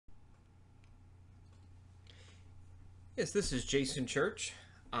Yes, this is Jason Church.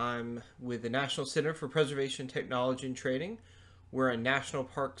 I'm with the National Center for Preservation Technology and Training. We're a National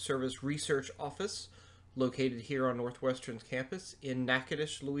Park Service research office located here on Northwestern's campus in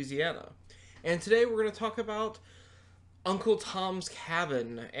Natchitoches, Louisiana. And today we're going to talk about Uncle Tom's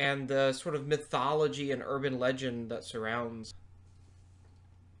Cabin and the sort of mythology and urban legend that surrounds.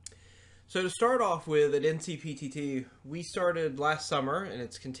 So to start off with, at NCPTT, we started last summer, and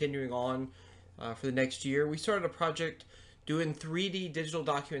it's continuing on for the next year. We started a project doing 3D digital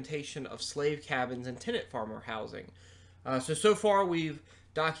documentation of slave cabins and tenant farmer housing. So far we've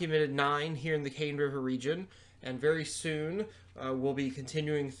documented 9 here in the Cane River region, and very soon we'll be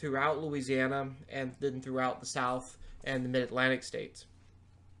continuing throughout Louisiana and then throughout the South and the Mid-Atlantic states.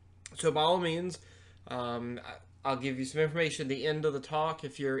 So by all means, I'll give you some information at the end of the talk.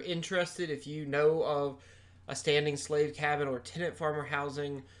 If you're interested, if you know of a standing slave cabin or tenant farmer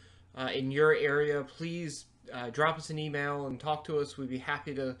housing in your area, please drop us an email and talk to us. We'd be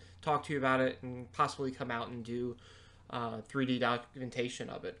happy to talk to you about it and possibly come out and do 3D documentation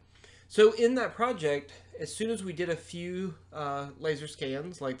of it. So in that project, as soon as we did a few laser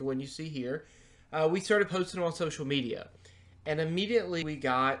scans, like the one you see here, we started posting them on social media. And immediately we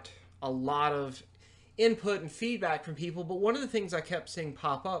got a lot of input and feedback from people, but one of the things I kept seeing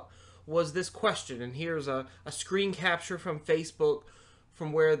pop up was this question, and here's a screen capture from Facebook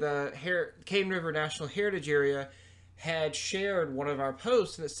from where the Cane River National Heritage Area had shared one of our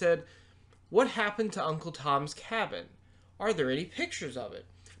posts, and it said, "What happened to Uncle Tom's cabin? Are there any pictures of it?"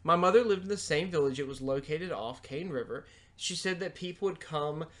 My mother lived in the same village. It was located off Cane River. She said that people would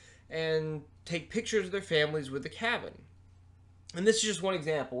come and take pictures of their families with the cabin. And this is just one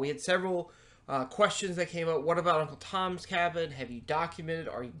example. We had several questions that came up. What about Uncle Tom's cabin? Have you documented?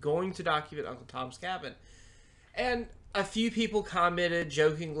 Are you going to document Uncle Tom's cabin? And a few people commented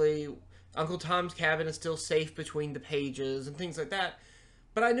jokingly, Uncle Tom's cabin is still safe between the pages and things like that.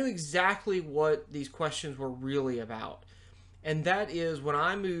 But I knew exactly what these questions were really about. And that is, when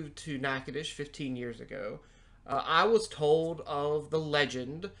I moved to Natchitoches 15 years ago, I was told of the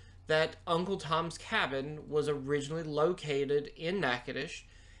legend that Uncle Tom's cabin was originally located in Natchitoches,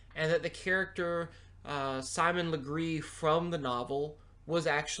 and that the character Simon Legree from the novel was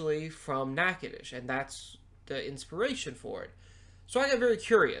actually from Natchitoches, and that's the inspiration for it. So I got very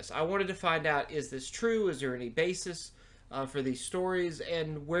curious. I wanted to find out, is this true? Is there any basis for these stories,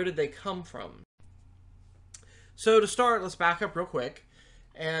 and where did they come from? So to start, let's back up real quick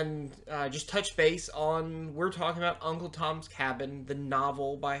and just touch base on, we're talking about Uncle Tom's Cabin, the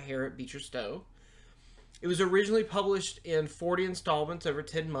novel by Harriet Beecher Stowe. It was originally published in 40 installments over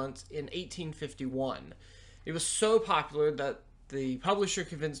 10 months in 1851. It was so popular that the publisher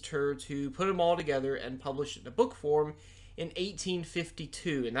convinced her to put them all together and publish it in a book form in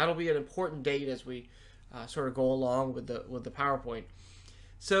 1852, and that'll be an important date as we sort of go along with the PowerPoint.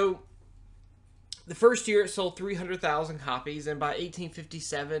 So the first year it sold 300,000 copies, and by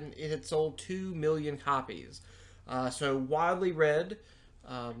 1857 it had sold 2 million copies. So widely read.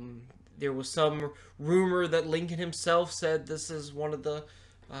 There was some rumor that Lincoln himself said this is one of the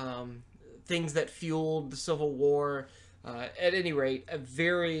things that fueled the Civil War. At any rate, a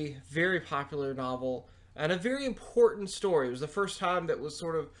very, very popular novel and a very important story. It was the first time that was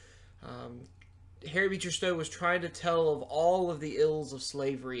sort of Harriet Beecher Stowe was trying to tell of all of the ills of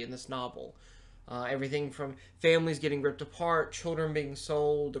slavery in this novel. Everything from families getting ripped apart, children being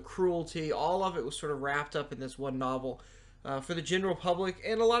sold, the cruelty, all of it was sort of wrapped up in this one novel. For the general public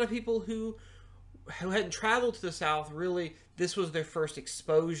and a lot of people who hadn't traveled to the South, really, this was their first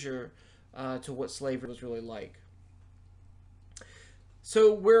exposure to what slavery was really like.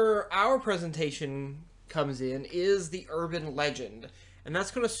 So where our presentation comes in is the urban legend, and that's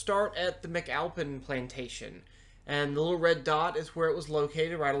going to start at the McAlpin plantation. And the little red dot is where it was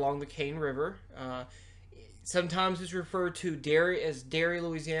located, right along the Cane River. Sometimes it's referred to as Derry,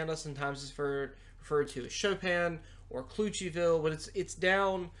 Louisiana. Sometimes it's referred to as Chopin or Clutcheville, but it's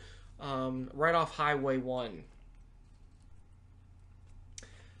down right off Highway 1.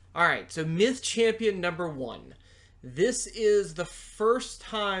 All right, so myth champion number 1. This is the first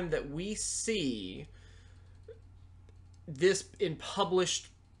time that we see this in published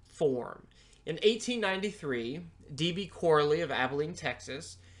form. In 1893, D.B. Corley of Abilene,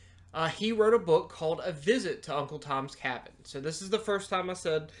 Texas, he wrote a book called A Visit to Uncle Tom's Cabin. So this is the first time I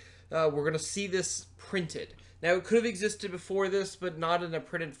said we're going to see this printed. Now, it could have existed before this, but not in a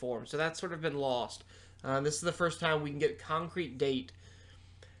printed form, so that's sort of been lost. This is the first time we can get a concrete date.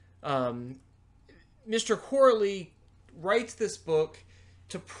 Mr. Corley writes this book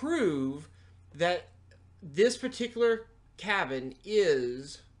to prove that this particular cabin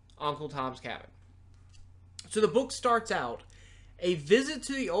is Uncle Tom's cabin. So the book starts out, a visit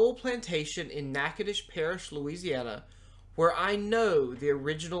to the old plantation in Natchitoches Parish, Louisiana, where I know the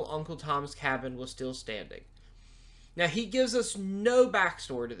original Uncle Tom's Cabin was still standing. Now, he gives us no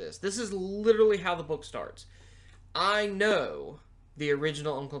backstory to this. This is literally how the book starts. I know the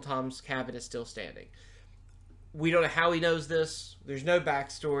original Uncle Tom's Cabin is still standing. We don't know how he knows this. There's no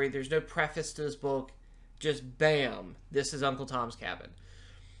backstory. There's no preface to this book. Just bam, this is Uncle Tom's Cabin.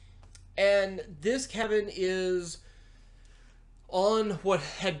 And this cabin is on what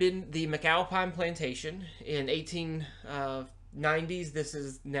had been the McAlpine Plantation in 1890s. This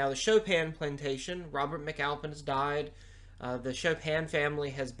is now the Chopin Plantation. Robert McAlpine has died. The Chopin family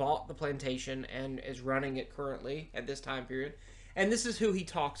has bought the plantation and is running it currently at this time period. And this is who he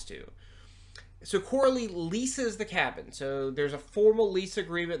talks to. So Corley leases the cabin. So there's a formal lease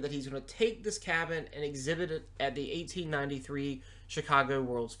agreement that he's going to take this cabin and exhibit it at the 1893 Chicago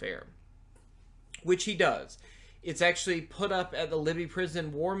World's Fair, which he does. It's actually put up at the Libby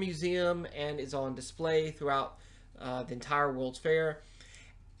Prison War Museum and is on display throughout the entire World's Fair.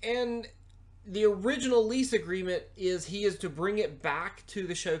 And the original lease agreement is he is to bring it back to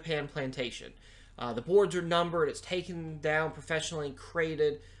the Chopin Plantation. The boards are numbered, it's taken down professionally and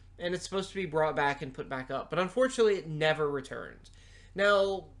crated, and it's supposed to be brought back and put back up. But unfortunately, it never returns.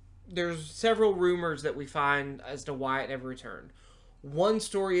 Now, there's several rumors that we find as to why it never returned. One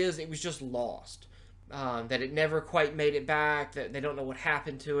story is it was just lost. That it never quite made it back, that they don't know what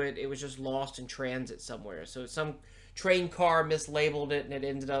happened to it. It was just lost in transit somewhere. So some train car mislabeled it and it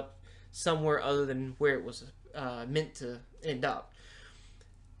ended up somewhere other than where it was meant to end up.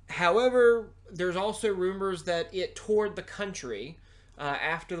 However, there's also rumors that it toured the country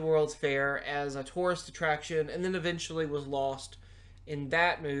after the World's Fair as a tourist attraction and then eventually was lost in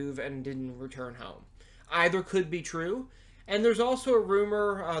that move and didn't return home. Either could be true. And there's also a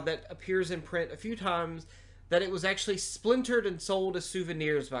rumor that appears in print a few times that it was actually splintered and sold as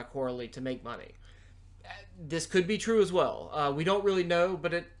souvenirs by Corley to make money. This could be true as well. We don't really know,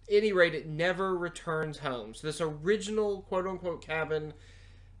 but at any rate, it never returns home. So this original quote-unquote cabin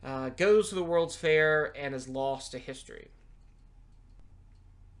goes to the World's Fair and is lost to history.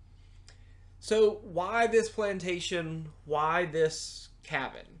 So why this plantation? Why this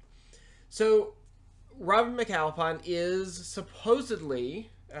cabin? So Robert McAlpine is supposedly,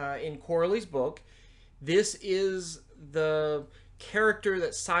 in Corley's book, this is the character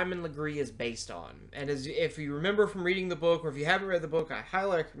that Simon Legree is based on. And if you remember from reading the book, or if you haven't read the book, I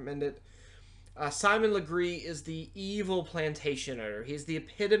highly recommend it. Simon Legree is the evil plantation owner. He's the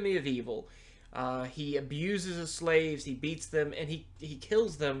epitome of evil. He abuses his slaves, he beats them, and he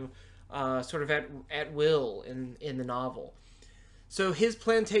kills them sort of at will in the novel. So his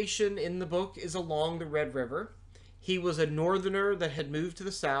plantation in the book is along the Red River. He was a northerner that had moved to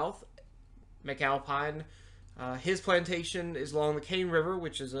the south. McAlpine, his plantation is along the Cane River,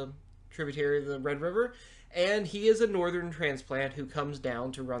 which is a tributary of the Red River, and he is a northern transplant who comes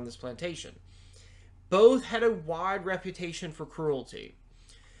down to run this plantation. Both had a wide reputation for cruelty.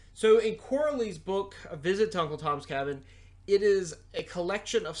 So in Corley's book, A Visit to Uncle Tom's Cabin, it is a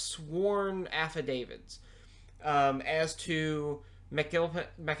collection of sworn affidavits as to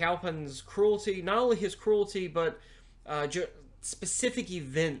McAlpine's cruelty, not only his cruelty, but specific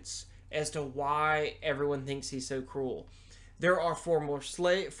events as to why everyone thinks he's so cruel. There are former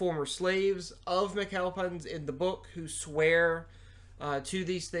slaves of McAlpine's in the book who swear to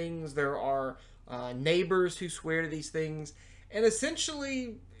these things. There are neighbors who swear to these things. And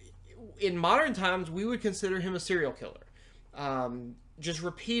essentially, in modern times, we would consider him a serial killer. Just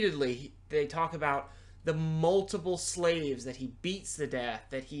repeatedly, they talk about the multiple slaves that he beats to death,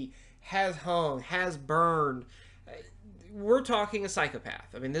 that he has hung, has burned. We're talking a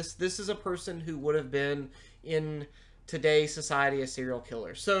psychopath. I mean, this is a person who would have been in today's society a serial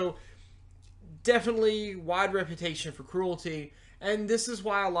killer. So definitely wide reputation for cruelty, and this is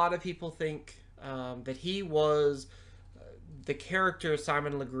why a lot of people think that he was the character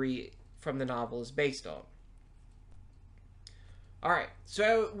Simon Legree from the novel is based on. Alright,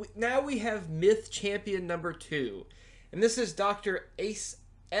 so now we have myth champion number 2. And this is Dr.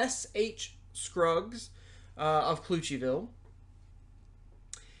 S.H. Scruggs of Clutcheville.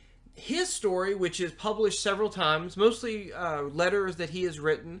 His story, which is published several times, mostly letters that he has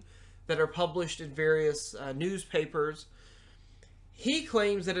written that are published in various newspapers. He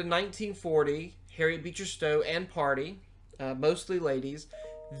claims that in 1940, Harriet Beecher Stowe and party, mostly ladies,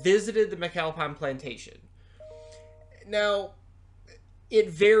 visited the McAlpine plantation. Now, it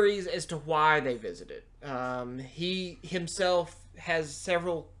varies as to why they visited. He himself has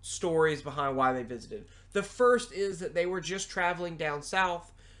several stories behind why they visited. The first is that they were just traveling down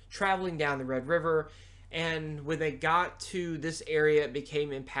south, traveling down the Red River, And when they got to this area, it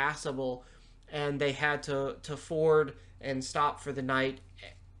became impassable, and they had to ford and stop for the night.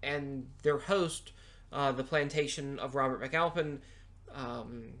 And their host, the plantation of Robert McAlpin,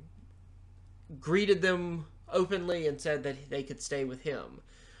 greeted them openly and said that they could stay with him.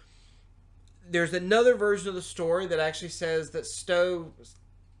 There's another version of the story that actually says that Stowe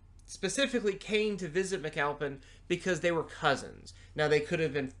specifically came to visit McAlpin because they were cousins. Now, they could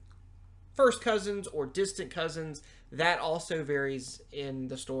have been first cousins or distant cousins. That also varies in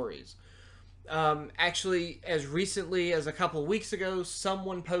the stories. Actually, as recently as a couple of weeks ago,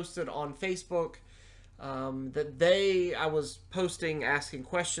 someone posted on Facebook that I was posting asking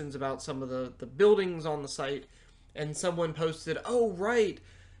questions about some of the buildings on the site, and someone posted, "Oh, right,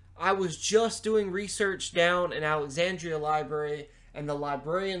 I was just doing research down in Alexandria Library, and the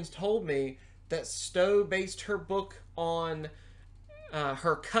librarians told me that Stowe based her book on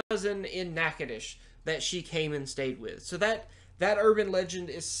her cousin in Natchitoches that she came and stayed with." So that urban legend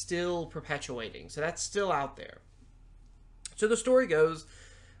is still perpetuating. So that's still out there. So the story goes,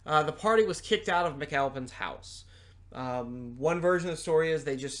 the party was kicked out of McAlpin's house. One version of the story is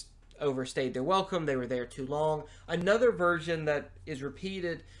they just overstayed their welcome. They were there too long. Another version that is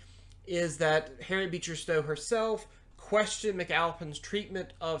repeated is that Harriet Beecher Stowe herself questioned McAlpin's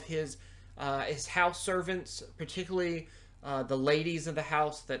treatment of his house servants, particularly the ladies of the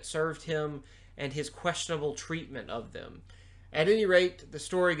house that served him, and his questionable treatment of them. At any rate, the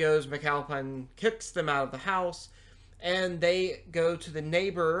story goes McAlpin kicks them out of the house, and they go to the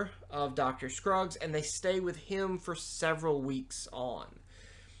neighbor of Dr. Scruggs, and they stay with him for several weeks on.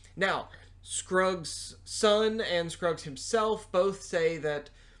 Now, Scruggs' son and Scruggs himself both say that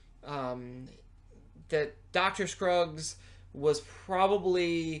that Dr. Scruggs was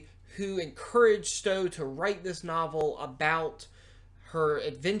probably who encouraged Stowe to write this novel about her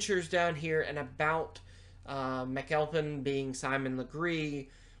adventures down here and about McAlpin being Simon Legree,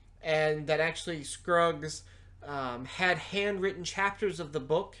 and that actually Scruggs had handwritten chapters of the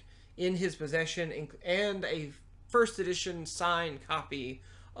book in his possession and a first edition signed copy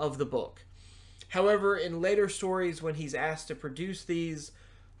of the book. However, in later stories, when he's asked to produce these,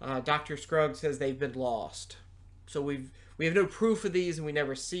 Dr. Scruggs says they've been lost. So we have no proof of these, and we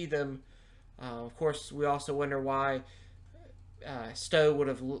never see them. Of course, we also wonder why Stowe would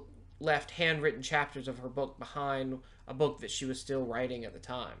have left handwritten chapters of her book behind, a book that she was still writing at the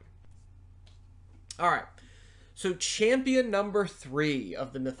time. All right. So champion number 3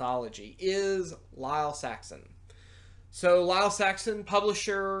 of the mythology is Lyle Saxon. So Lyle Saxon,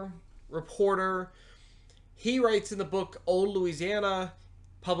 publisher, reporter, he writes in the book Old Louisiana,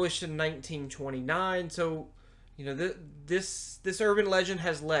 published in 1929. So, you know, this urban legend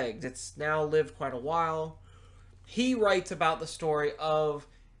has legs. It's now lived quite a while. He writes about the story of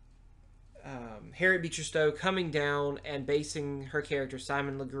Harriet Beecher Stowe coming down and basing her character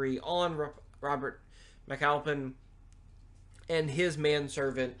Simon Legree on Robert McAlpin and his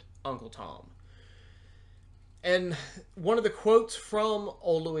manservant Uncle Tom. And one of the quotes from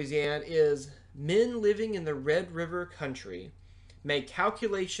Old Louisiana is, "Men living in the Red River country made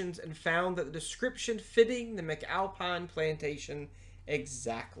calculations and found that the description fitting the McAlpine plantation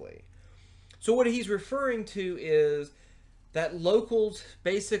exactly." So what he's referring to is that locals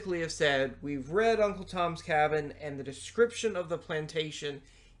basically have said, we've read Uncle Tom's Cabin, and the description of the plantation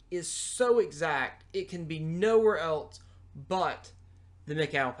is so exact, it can be nowhere else but the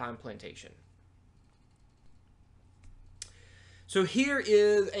McAlpine plantation. So here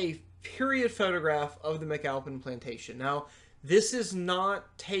is a period photograph of the McAlpin plantation. Now, this is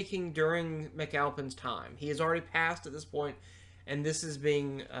not taken during McAlpin's time. He has already passed at this point, and this is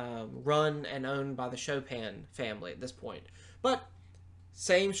being run and owned by the Chopin family at this point. But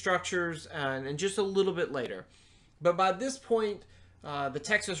same structures and just a little bit later. But by this point, the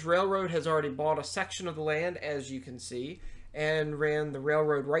Texas Railroad has already bought a section of the land, as you can see, and ran the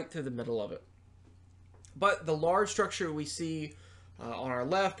railroad right through the middle of it. But the large structure we see on our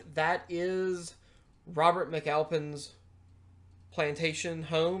left, that is Robert McAlpin's plantation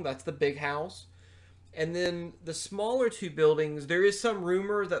home. That's the big house. And then the smaller two buildings, there is some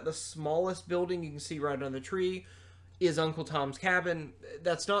rumor that the smallest building you can see right on the tree is Uncle Tom's Cabin.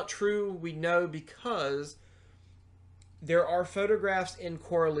 That's not true, we know, because there are photographs in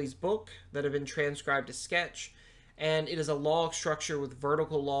Coralie's book that have been transcribed to sketch, and it is a log structure with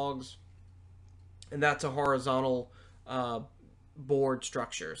vertical logs, and that's a horizontal board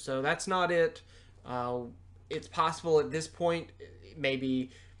structure. So that's not it. It's possible at this point, maybe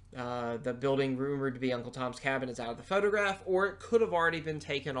the building rumored to be Uncle Tom's Cabin is out of the photograph, or it could have already been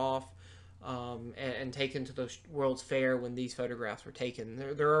taken off and taken to the World's Fair when these photographs were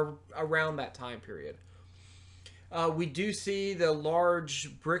taken. They're around that time period. We do see the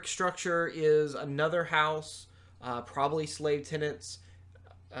large brick structure is another house, probably slave tenants.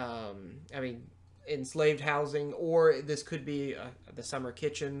 I mean, enslaved housing, or this could be the summer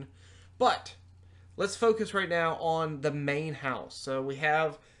kitchen. But let's focus right now on the main house. So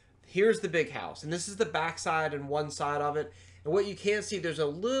here's the big house, and this is the back side and one side of it. And what you can see, there's a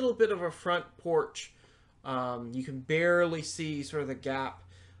little bit of a front porch. You can barely see sort of the gap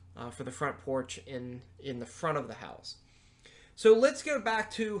for the front porch in the front of the house. So let's go back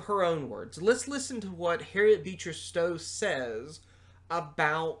to her own words. Let's listen to what Harriet Beecher Stowe says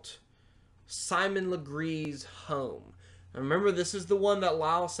about Simon Legree's home. Now remember, this is the one that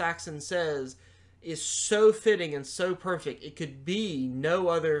Lyle Saxon says is so fitting and so perfect. It could be no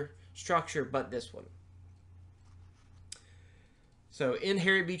other structure but this one. So in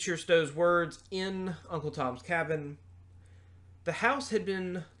Harriet Beecher Stowe's words in Uncle Tom's Cabin, the house had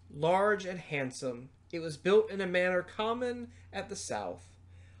been large and handsome. It was built in a manner common at the South.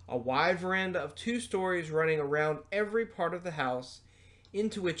 A wide veranda of 2 stories running around every part of the house,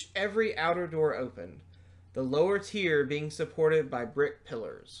 into which every outer door opened, the lower tier being supported by brick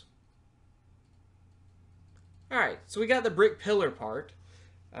pillars. Alright, so we got the brick pillar part.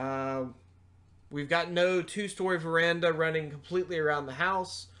 We've got no 2-story veranda running completely around the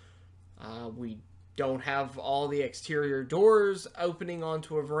house. We don't have all the exterior doors opening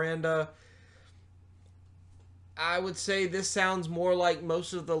onto a veranda. I would say this sounds more like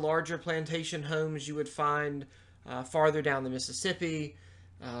most of the larger plantation homes you would find farther down the Mississippi.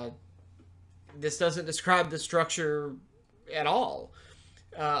 This doesn't describe the structure at all,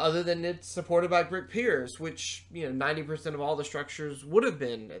 other than it's supported by brick piers, which 90% of all the structures would have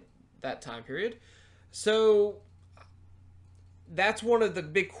been at that time period. So that's one of the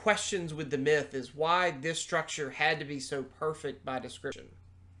big questions with the myth, is why this structure had to be so perfect by description.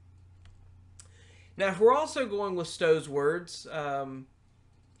 Now, if we're also going with Stowe's words,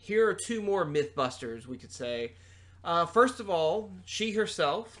 here are 2 more myth busters, we could say. First of all, she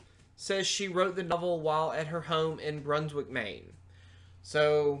herself says she wrote the novel while at her home in Brunswick, Maine.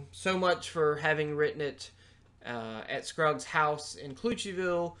 So much for having written it at Scruggs' house in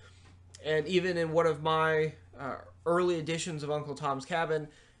Clutcheville. And even in one of my early editions of Uncle Tom's Cabin,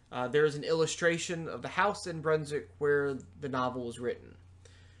 there is an illustration of the house in Brunswick where the novel was written.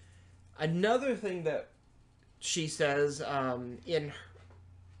 Another thing that she says in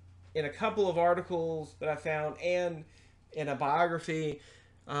a couple of articles that I found and in a biography,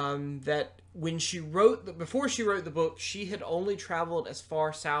 that when before she wrote the book, she had only traveled as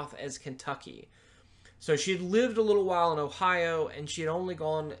far south as Kentucky. So she had lived a little while in Ohio, and she had only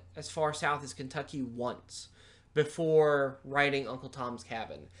gone as far south as Kentucky once before writing Uncle Tom's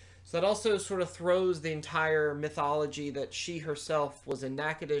Cabin. So that also sort of throws the entire mythology that she herself was in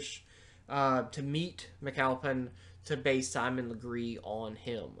Natchitoches to meet McAlpin, to base Simon Legree on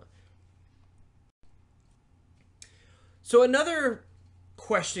him. So another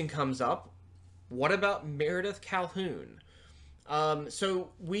question comes up. What about Meredith Calhoun? So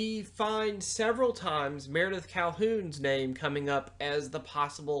we find several times Meredith Calhoun's name coming up as the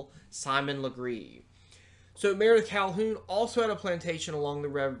possible Simon Legree. So Meredith Calhoun also had a plantation along the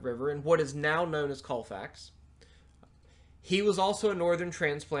Red River in what is now known as Colfax. He was also a northern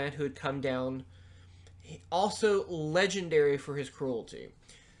transplant who had come down, also legendary for his cruelty.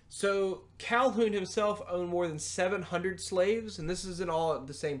 So Calhoun himself owned more than 700 slaves, and this isn't all at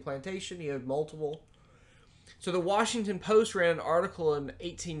the same plantation. He had multiple. So the Washington Post ran an article in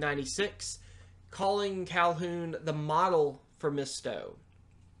 1896 calling Calhoun the model for Miss Stowe,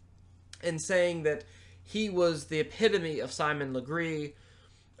 and saying that he was the epitome of Simon Legree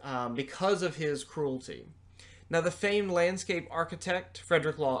because of his cruelty. Now, the famed landscape architect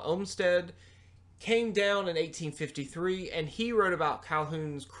Frederick Law Olmsted came down in 1853, and he wrote about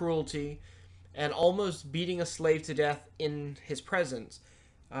Calhoun's cruelty and almost beating a slave to death in his presence.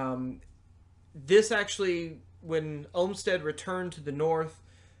 This actually, when Olmsted returned to the North,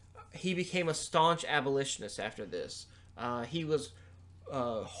 he became a staunch abolitionist after this. He was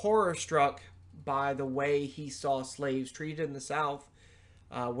horror-struck by the way he saw slaves treated in the South.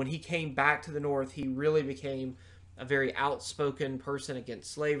 When he came back to the North, he really became a very outspoken person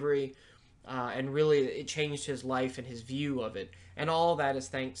against slavery, and really it changed his life and his view of it. And all that is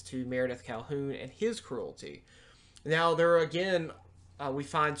thanks to Meredith Calhoun and his cruelty. Now, there are, again, we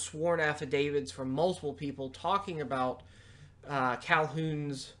find sworn affidavits from multiple people talking about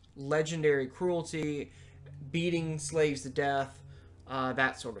Calhoun's legendary cruelty, beating slaves to death,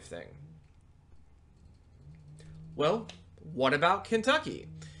 that sort of thing. Well, what about Kentucky?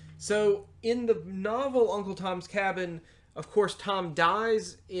 So, in the novel Uncle Tom's Cabin, of course, Tom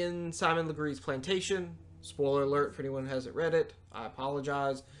dies in Simon Legree's plantation. Spoiler alert for anyone who hasn't read it. I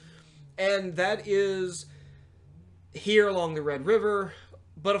apologize. And that is here along the Red River.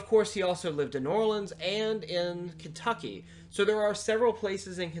 But of course, he also lived in New Orleans and in Kentucky. So there are several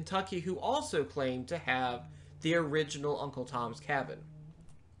places in Kentucky who also claim to have the original Uncle Tom's Cabin.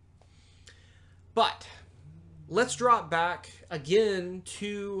 But let's drop back again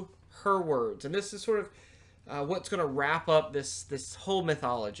to her words. And this is sort of what's going to wrap up this whole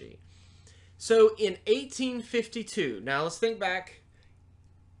mythology. So in 1852, now let's think back.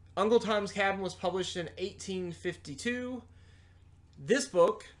 Uncle Tom's Cabin was published in 1852. This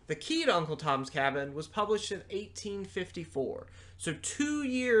book, The Key to Uncle Tom's Cabin, was published in 1854. So 2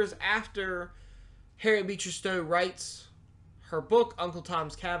 years after Harriet Beecher Stowe writes her book, Uncle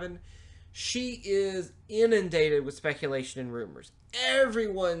Tom's Cabin, she is inundated with speculation and rumors.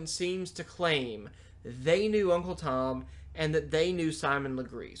 Everyone seems to claim they knew Uncle Tom and that they knew Simon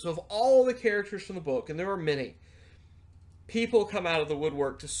Legree. So of all the characters from the book, and there are many, people come out of the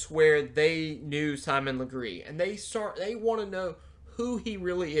woodwork to swear they knew Simon Legree, and they want to know who he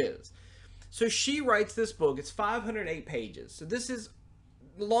really is. So she writes this book. It's 508 pages. So this is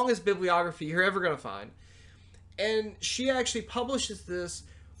the longest bibliography you're ever going to find. And she actually publishes this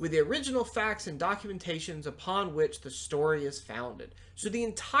with the original facts and documentations upon which the story is founded. So the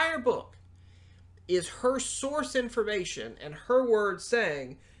entire book is her source information and her words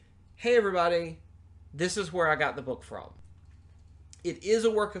saying, hey everybody, this is where I got the book from. It is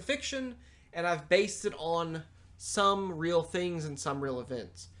a work of fiction, and I've based it on some real things and some real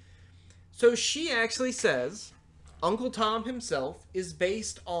events. So she actually says Uncle Tom himself is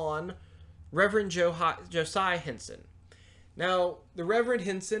based on Reverend Josiah Henson. Now, the Reverend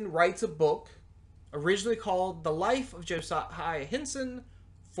Henson writes a book originally called The Life of Josiah Henson,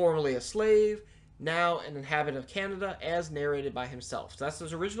 formerly a slave, now an inhabitant of Canada, as narrated by himself. So that's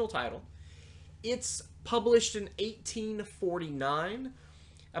his original title. It's published in 1849.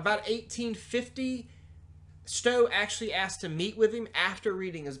 About 1850, Stowe actually asked to meet with him after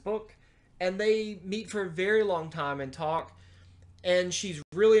reading his book, and they meet for a very long time and talk, and she's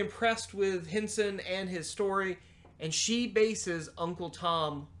really impressed with Henson and his story, and she bases Uncle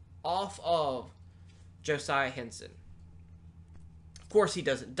Tom off of Josiah Henson. Of course, he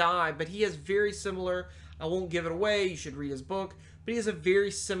doesn't die, but he has very similar, I won't give it away, you should read his book, but he has a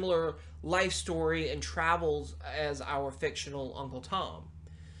very similar life story and travels as our fictional Uncle Tom.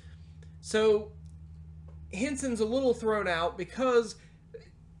 So Henson's a little thrown out because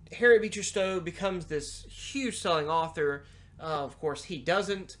Harriet Beecher Stowe becomes this huge selling author. Of course, he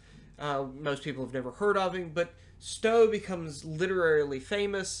doesn't. Most people have never heard of him, but Stowe becomes literarily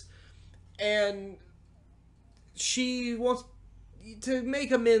famous, and she wants to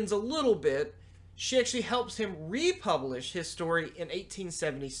make amends a little bit. She actually helps him republish his story in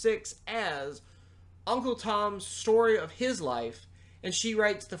 1876 as Uncle Tom's Story of His Life, and she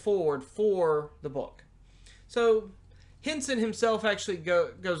writes the foreword for the book. So Henson himself actually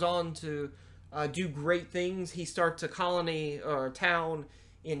goes on to do great things. He starts a colony or a town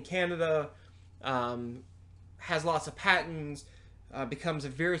in Canada, has lots of patents, becomes a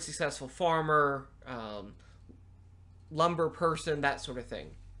very successful farmer, lumber person, that sort of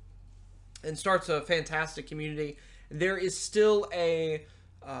thing, and starts a fantastic community. There is still a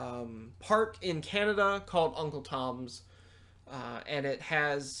park in Canada called Uncle Tom's, and it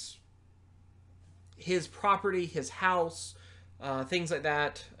has his property, his house, things like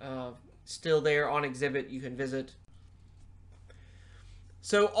that, still there on exhibit. You can visit.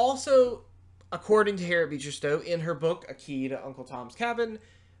 So also, according to Harriet Beecher Stowe, in her book, A Key to Uncle Tom's Cabin,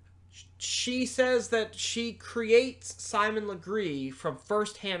 she says that she creates Simon Legree from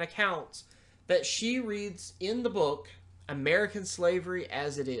first-hand accounts that she reads in the book, American Slavery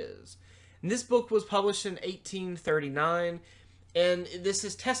as It Is. And this book was published in 1839, and this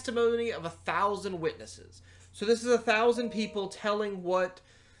is testimony of 1,000 witnesses. So this is 1,000 people telling what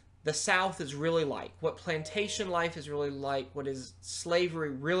the South is really like, what plantation life is really like, what is slavery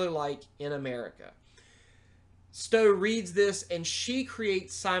really like in America. Stowe reads this, and she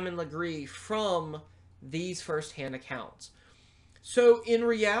creates Simon Legree from these first-hand accounts. So in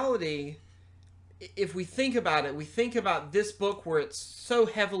reality, if we think about it, we think about this book where it's so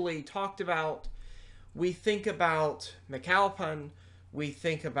heavily talked about. We think about McAlpin. We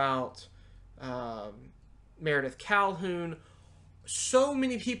think about Meredith Calhoun. So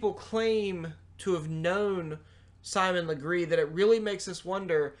many people claim to have known Simon Legree that it really makes us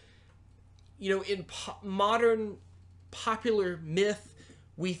wonder, you know, in modern popular myth,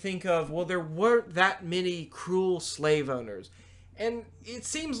 we think of, well, there weren't that many cruel slave owners. And it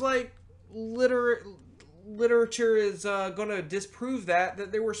seems like literature is going to disprove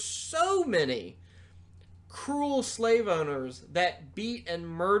that there were so many cruel slave owners that beat and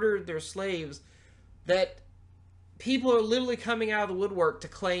murdered their slaves, that people are literally coming out of the woodwork to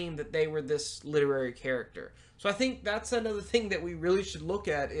claim that they were this literary character. So I think that's another thing that we really should look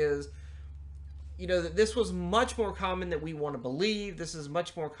at is, that this was much more common than we want to believe. This is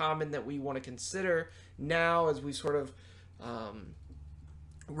much more common than we want to consider now as we sort of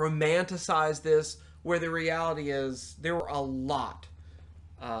romanticize this, where the reality is there were a lot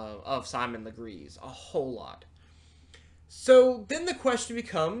of Simon Legrees, a whole lot. So then the question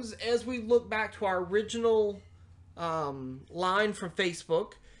becomes, as we look back to our original line from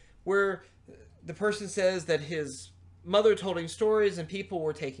Facebook, where the person says that his mother told him stories and people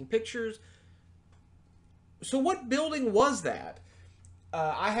were taking pictures. So what building was that?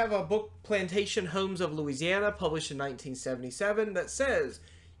 I have a book, Plantation Homes of Louisiana, published in 1977, that says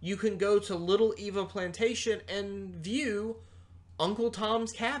you can go to Little Eva Plantation and view Uncle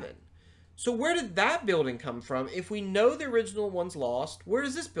Tom's Cabin. So where did that building come from? If we know the original one's lost, where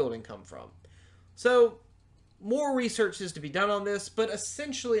does this building come from? So more research is to be done on this, but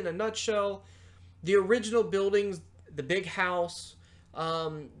essentially in a nutshell, the original buildings, the big house,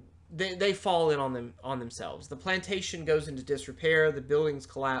 they fall in on themselves. The plantation goes into disrepair. The buildings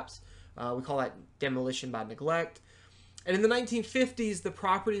collapse. We call that demolition by neglect. And in the 1950s, the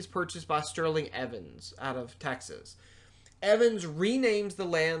property is purchased by Sterling Evans out of Texas. Evans renames the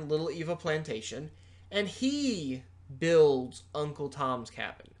land Little Eva Plantation, and he builds Uncle Tom's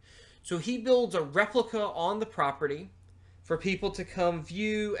Cabin. So he builds a replica on the property for people to come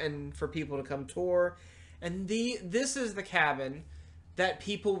view and for people to come tour. And this is the cabin that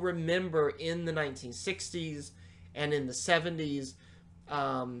people remember in the 1960s and in the 70s,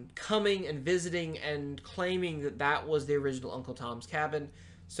 coming and visiting and claiming that that was the original Uncle Tom's Cabin.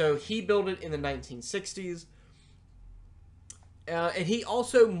 So he built it in the 1960s. And he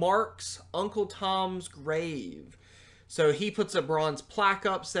also marks Uncle Tom's grave. So he puts a bronze plaque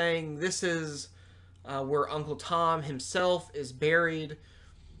up saying this is where Uncle Tom himself is buried.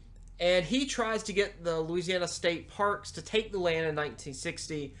 And he tries to get the Louisiana State Parks to take the land in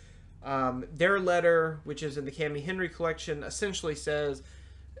 1960. Their letter, which is in the Cami Henry collection, essentially says,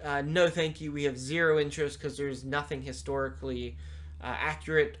 no thank you, we have zero interest because there's nothing historically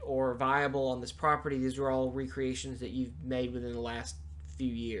accurate or viable on this property. These are all recreations that you've made within the last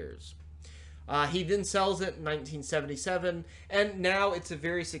few years. He then sells it in 1977, and now it's a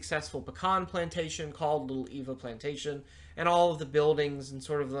very successful pecan plantation called Little Eva Plantation, and all of the buildings and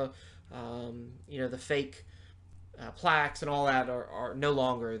sort of the, the fake plaques and all that are no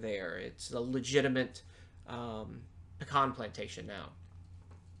longer there. It's a legitimate pecan plantation now.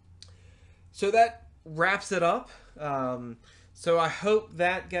 So that wraps it up. So I hope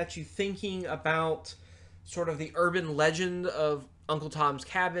that got you thinking about sort of the urban legend of Uncle Tom's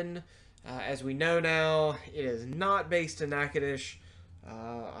Cabin. As we know now, it is not based in Natchitoches.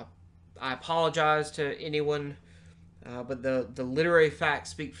 I apologize to anyone, but the literary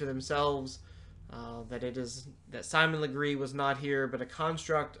facts speak for themselves. That Simon Legree was not here, but a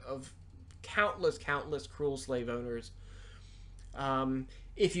construct of countless cruel slave owners.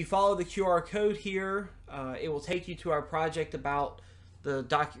 If you follow the QR code here, it will take you to our project about the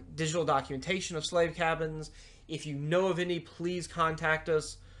digital documentation of slave cabins. If you know of any, please contact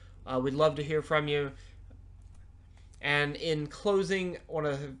us. We'd love to hear from you. And in closing, I want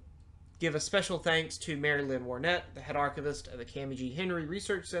to give a special thanks to Mary Lynn Warnett, the head archivist of the Cami G. Henry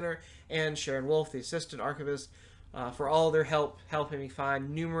Research Center, and Sharon Wolf, the assistant archivist, for all their help helping me find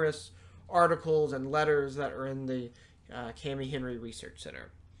numerous articles and letters that are in the Cami Henry Research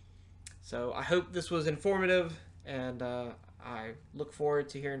Center. So I hope this was informative, and I look forward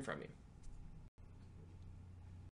to hearing from you.